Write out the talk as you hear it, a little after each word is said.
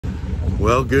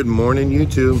Well, good morning,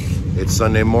 YouTube. It's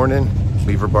Sunday morning.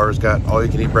 Beaver Bar's got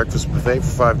all-you-can-eat breakfast buffet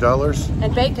for $5.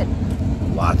 And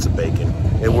bacon. Lots of bacon.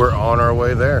 And we're on our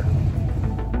way there.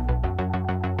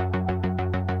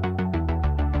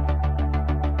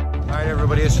 All right,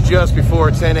 everybody, it's just before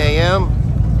 10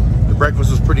 a.m. The breakfast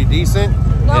was pretty decent.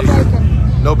 No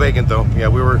bacon. No bacon, though. Yeah,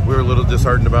 we were a little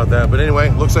disheartened about that. But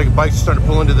anyway, looks like bikes are starting to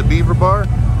pull into the Beaver Bar.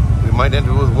 We might end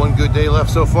up with one good day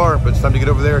left so far, but it's time to get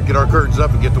over there, get our curtains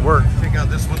up, and get to work. Check out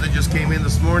this one that just came in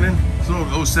this morning. It's a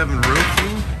little 07 Road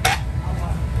King.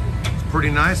 It's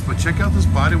pretty nice, but check out this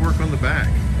bodywork on the back.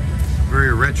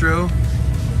 Very retro.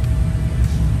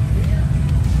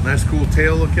 Nice cool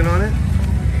tail looking on it.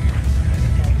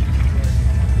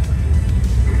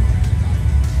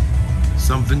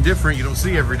 Something different you don't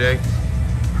see every day.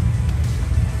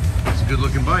 It's a good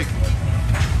looking bike.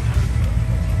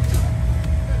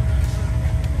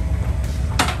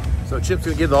 So Chip's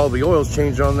gonna get all the oils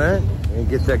changed on that and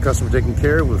get that customer taken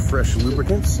care of with fresh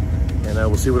lubricants. And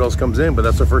we'll see what else comes in, but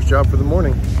that's our first job for the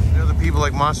morning. You know, the people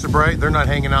like Monster Bright, they're not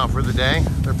hanging out for the day.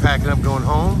 They're packing up, going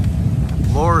home.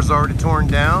 Laura's already torn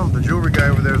down. The jewelry guy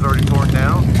over there is already torn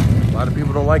down. A lot of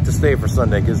people don't like to stay for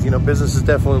Sunday because, you know, business is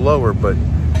definitely lower, but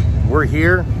we're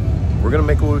here. We're gonna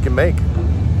make what we can make.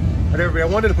 All right, everybody, I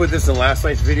wanted to put this in last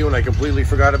night's video and I completely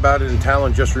forgot about it, and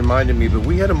Talon just reminded me, but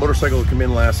we had a motorcycle come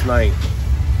in last night.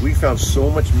 We found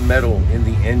so much metal in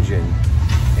the engine,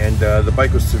 and the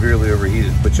bike was severely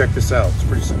overheated. But check this out, it's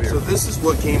pretty severe. So this is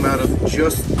what came out of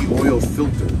just the oil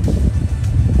filter.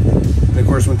 And of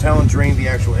course, when Talon drained the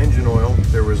actual engine oil,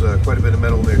 there was quite a bit of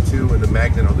metal in there too, and the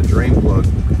magnet on the drain plug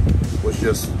was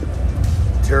just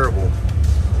terrible.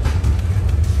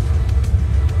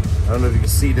 I don't know if you can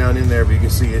see down in there, but you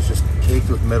can see it's just caked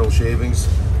with metal shavings.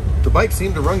 The bike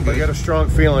seemed to run good. I got a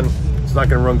strong feeling it's not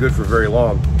gonna run good for very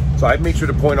long. So I made sure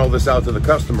to point all this out to the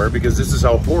customer because this is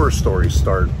how horror stories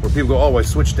start, where people go, oh, I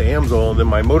switched to AMSOIL and then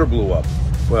my motor blew up.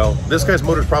 Well, this guy's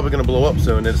motor is probably gonna blow up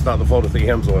soon, and it's not the fault of the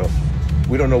AMSOIL.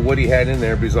 We don't know what he had in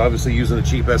there, but he's obviously using a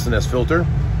cheap S&S filter.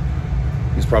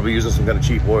 He's probably using some kind of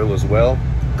cheap oil as well.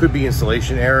 Could be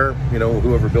installation error, you know,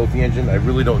 whoever built the engine. I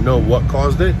really don't know what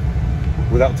caused it.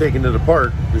 Without taking it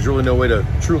apart, there's really no way to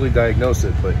truly diagnose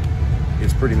it, but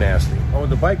it's pretty nasty. Oh,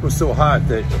 the bike was so hot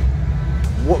that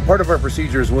what part of our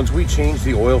procedure is once we change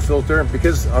the oil filter,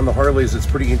 because on the Harleys it's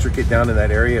pretty intricate down in that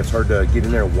area, it's hard to get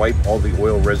in there and wipe all the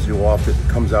oil residue off that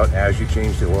comes out as you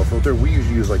change the oil filter. We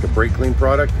usually use like a brake clean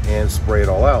product and spray it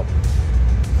all out.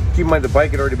 Keep in mind the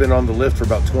bike had already been on the lift for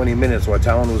about 20 minutes while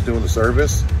Talon was doing the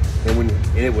service, and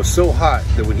it was so hot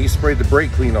that when he sprayed the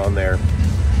brake clean on there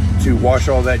to wash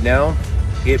all that down,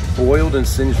 it boiled and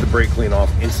singed the brake clean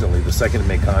off instantly the second it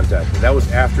made contact. And that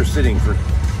was after sitting for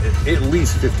at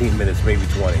least 15 minutes, maybe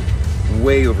 20.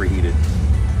 Way overheated.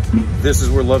 This is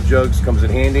where Love Jugs comes in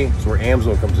handy. It's where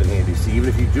AMSOIL comes in handy. So even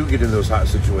if you do get in those hot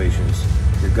situations,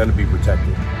 you're gonna be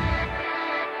protected.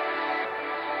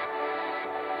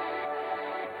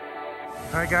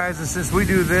 All right, guys, and since we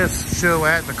do this show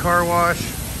at the car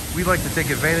wash, we like to take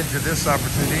advantage of this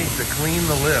opportunity to clean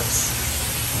the lifts.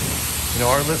 You know,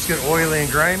 our lifts get oily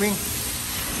and grimy.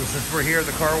 So since we're here at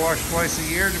the car wash twice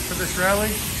a year for this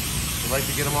rally, we like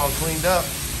to get them all cleaned up.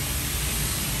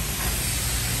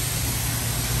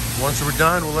 Once we're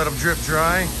done, we'll let them drip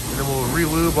dry, and then we'll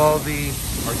re-lube all the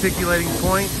articulating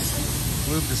points,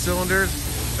 lube the cylinders.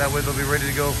 That way they'll be ready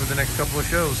to go for the next couple of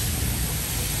shows.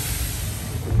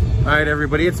 All right,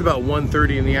 everybody, it's about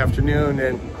 1:30 in the afternoon,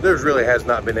 and there really has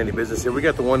not been any business here. We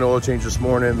got the one oil change this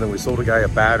morning, then we sold a guy a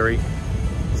battery.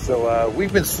 So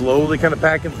we've been slowly kind of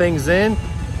packing things in,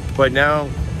 but now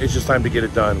it's just time to get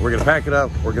it done. We're gonna pack it up,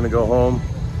 we're gonna go home.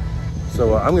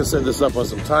 So I'm gonna set this up on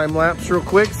some time lapse real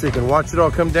quick so you can watch it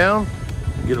all come down,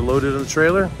 get it loaded in the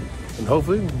trailer, and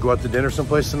hopefully we can go out to dinner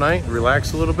someplace tonight,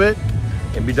 relax a little bit,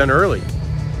 and be done early.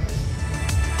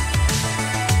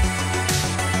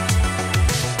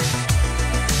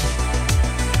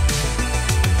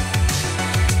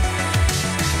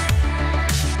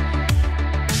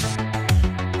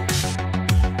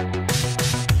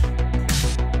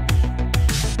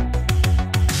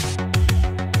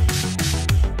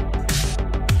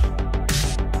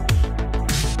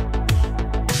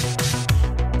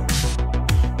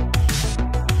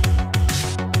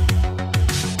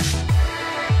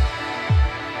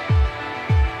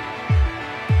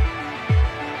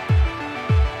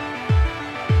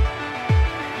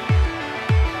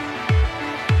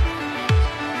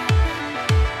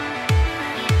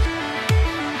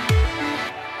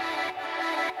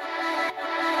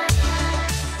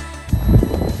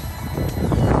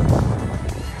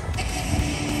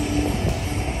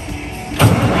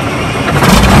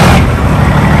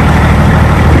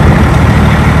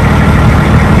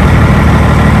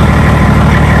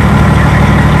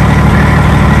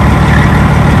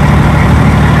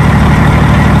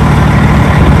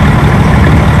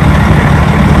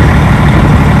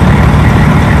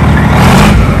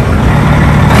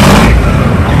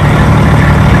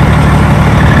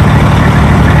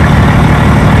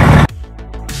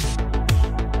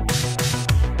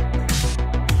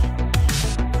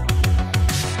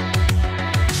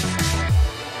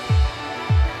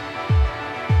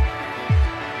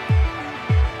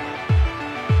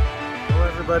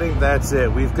 everybody, that's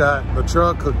it. We've got the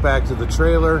truck hooked back to the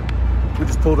trailer. We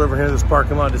just pulled over here to this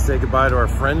parking lot to say goodbye to our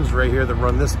friends right here that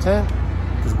run this tent,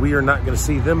 because we are not going to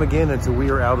see them again until we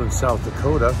are out in South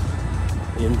Dakota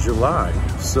in July.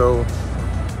 So,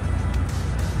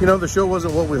 you know, the show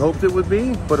wasn't what we hoped it would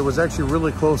be, but it was actually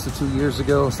really close to 2 years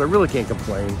ago, so I really can't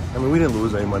complain. I mean, we didn't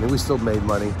lose any money. We still made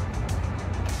money.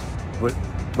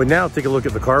 But now take a look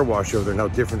at the car wash over there and how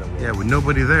different it was. Yeah, with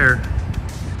nobody there,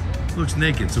 it looks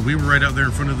naked. So we were right out there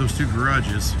in front of those two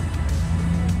garages,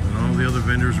 and all the other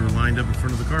vendors were lined up in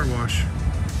front of the car wash.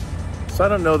 So I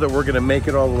don't know that we're gonna make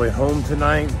it all the way home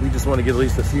tonight. We just want to get at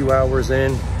least a few hours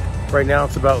in. Right now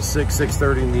it's about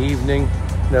 6:30 in the evening.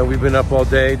 You know, we've been up all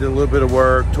day, did a little bit of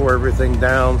work, tore everything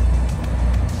down.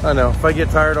 I don't know, if I get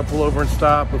tired, I'll pull over and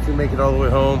stop. If we make it all the way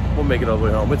home, we'll make it all the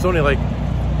way home. It's only like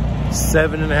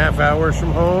 7.5 hours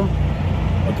from home.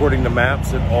 According to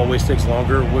maps, it always takes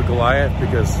longer with Goliath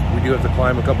because we do have to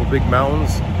climb a couple big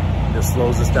mountains. It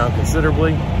slows us down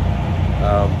considerably.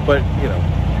 But, you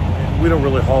know, we don't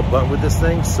really haul butt with this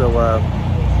thing, so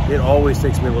it always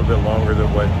takes me a little bit longer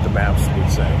than what the maps would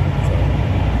say.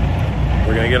 So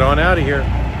we're gonna get on out of here.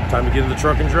 Time to get in the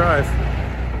truck and drive.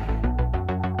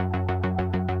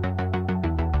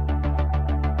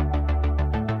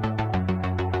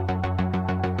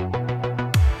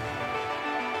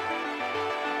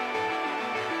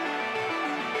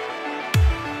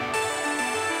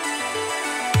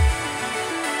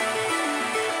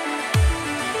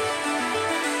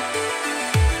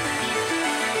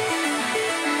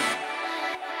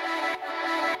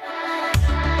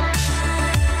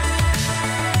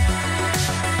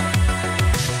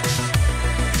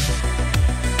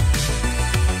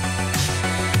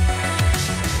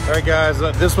 All right, guys,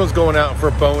 this one's going out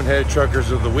for Bonehead Truckers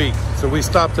of the Week. So we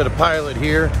stopped at a pilot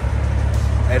here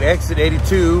at exit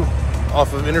 82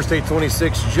 off of Interstate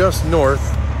 26, just north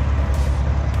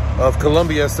of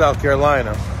Columbia, South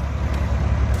Carolina.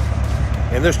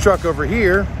 And this truck over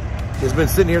here has been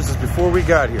sitting here since before we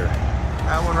got here.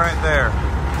 That one right there.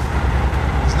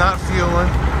 It's not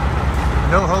fueling.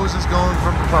 No hoses going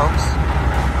from the pumps.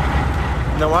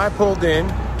 Now I pulled in,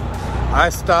 I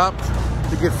stopped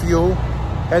to get fuel,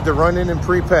 had to run in and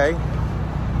prepay,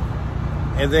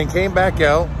 and then came back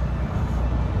out,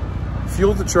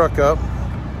 fueled the truck up,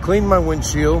 cleaned my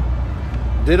windshield,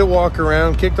 did a walk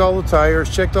around, kicked all the tires,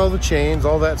 checked all the chains,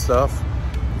 all that stuff.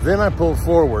 Then I pulled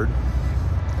forward.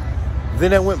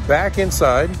 Then I went back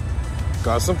inside,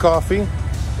 got some coffee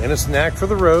and a snack for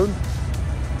the road.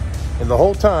 And the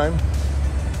whole time,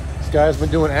 this guy's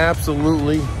been doing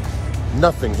absolutely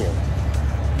nothing here.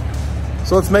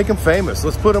 So let's make them famous.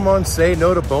 Let's put them on Say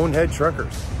No to Bonehead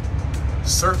Truckers.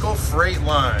 Circle Freight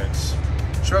Lines.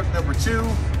 Truck number 2.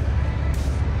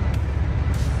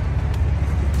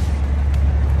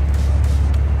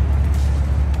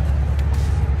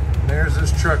 There's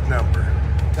this truck number.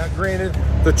 Now granted,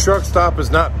 the truck stop is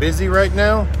not busy right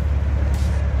now,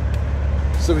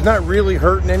 so he's not really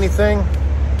hurting anything,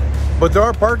 but there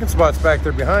are parking spots back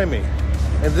there behind me.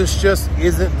 And this just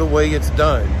isn't the way it's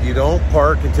done. You don't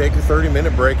park and take a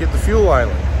 30-minute break at the fuel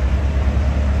island.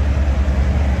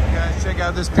 You guys, check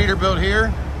out this Peterbilt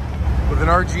here with an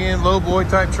RGN lowboy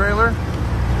type trailer.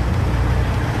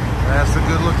 That's a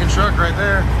good looking truck right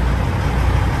there.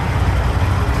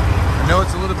 I know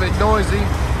it's a little bit noisy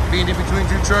being in between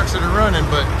two trucks that are running,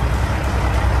 but.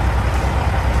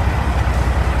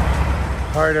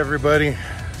 All right, everybody.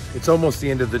 It's almost the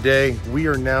end of the day. We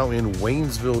are now in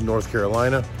Waynesville, North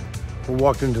Carolina. We're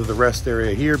walking into the rest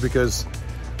area here because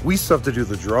we still have to do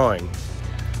the drawing.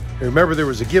 And remember, there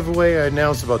was a giveaway I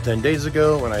announced about 10 days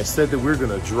ago, and I said that we're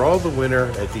gonna draw the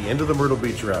winner at the end of the Myrtle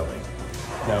Beach rally.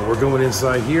 Now we're going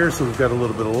inside here, so we've got a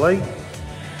little bit of light.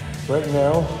 Right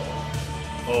now,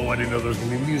 oh, I didn't know there was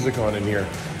gonna be music on in here.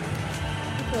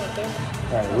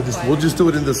 All right, we'll just do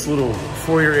it in this little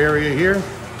foyer area here.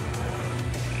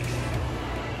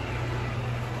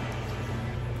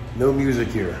 No music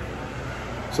here.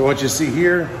 So what you see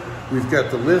here, we've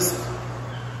got the list.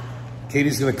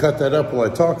 Katie's gonna cut that up while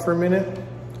I talk for a minute,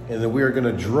 and then we are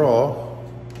gonna draw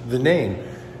the name.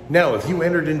 Now, if you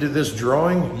entered into this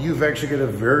drawing, you've actually got a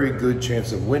very good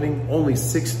chance of winning. Only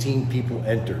 16 people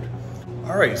entered.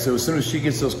 All right, so as soon as she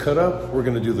gets those cut up, we're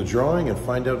gonna do the drawing and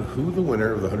find out who the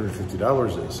winner of the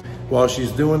 $150 is. While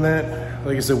she's doing that,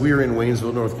 like I said, we are in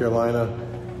Waynesville, North Carolina.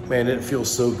 Man, it feels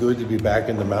so good to be back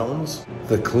in the mountains.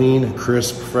 The clean,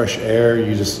 crisp, fresh air.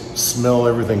 You just smell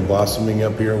everything blossoming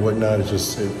up here and whatnot.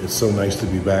 It's so nice to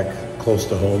be back close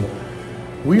to home.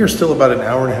 We are still about an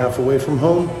hour and a half away from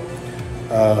home.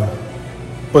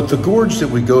 But the gorge that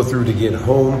we go through to get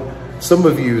home, some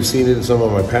of you have seen it in some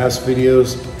of my past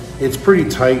videos. It's pretty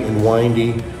tight and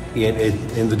windy, and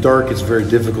in the dark it's very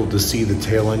difficult to see the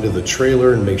tail end of the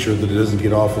trailer and make sure that it doesn't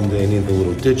get off into any of the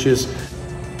little ditches.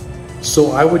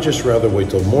 So I would just rather wait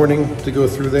till morning to go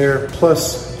through there.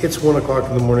 Plus, it's 1 o'clock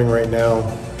in the morning right now,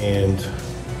 and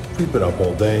we've been up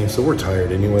all day, so we're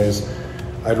tired anyways.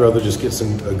 I'd rather just get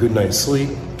a good night's sleep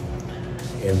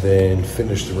and then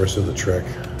finish the rest of the trek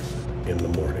in the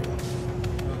morning.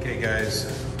 Okay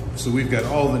guys, so we've got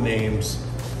all the names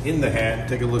in the hat.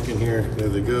 Take a look in here. There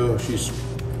they go. She's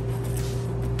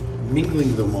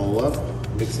mingling them all up,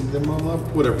 mixing them all up,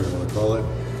 whatever you want to call it.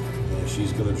 And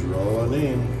she's gonna draw a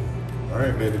name. All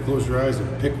right, baby, close your eyes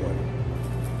and pick one.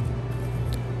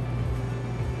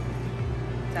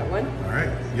 That one? All right,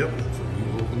 yep. So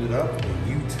you open it up and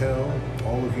you tell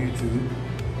all of YouTube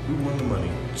who won the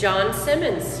money. John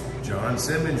Simmons. John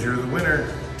Simmons, you're the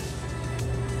winner.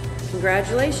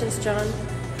 Congratulations, John.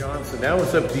 John, so now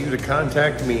it's up to you to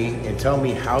contact me and tell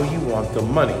me how you want the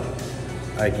money.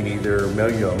 I can either mail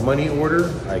you a money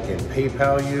order, I can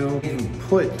PayPal you. You can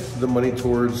put the money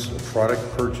towards a product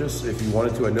purchase if you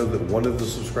wanted to. I know that one of the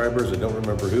subscribers, I don't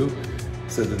remember who,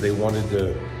 said that they wanted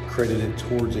to credit it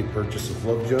towards a purchase of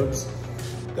love jugs.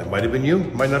 That might have been you,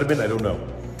 might not have been, I don't know.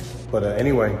 But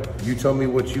anyway, you tell me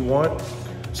what you want.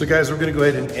 So guys, we're gonna go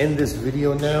ahead and end this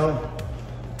video now.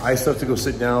 I still have to go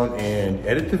sit down and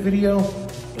edit the video.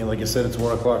 And like I said, it's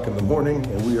 1 o'clock in the morning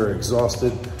and we are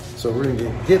exhausted. So we're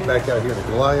gonna get back out here to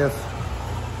Goliath,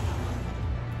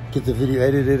 get the video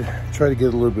edited, try to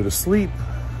get a little bit of sleep,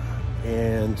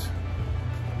 and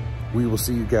we will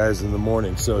see you guys in the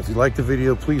morning. So if you like the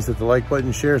video, please hit the like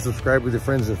button, share, subscribe with your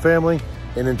friends and family.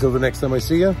 And until the next time I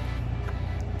see you,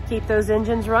 keep those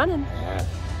engines running.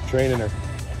 Training her.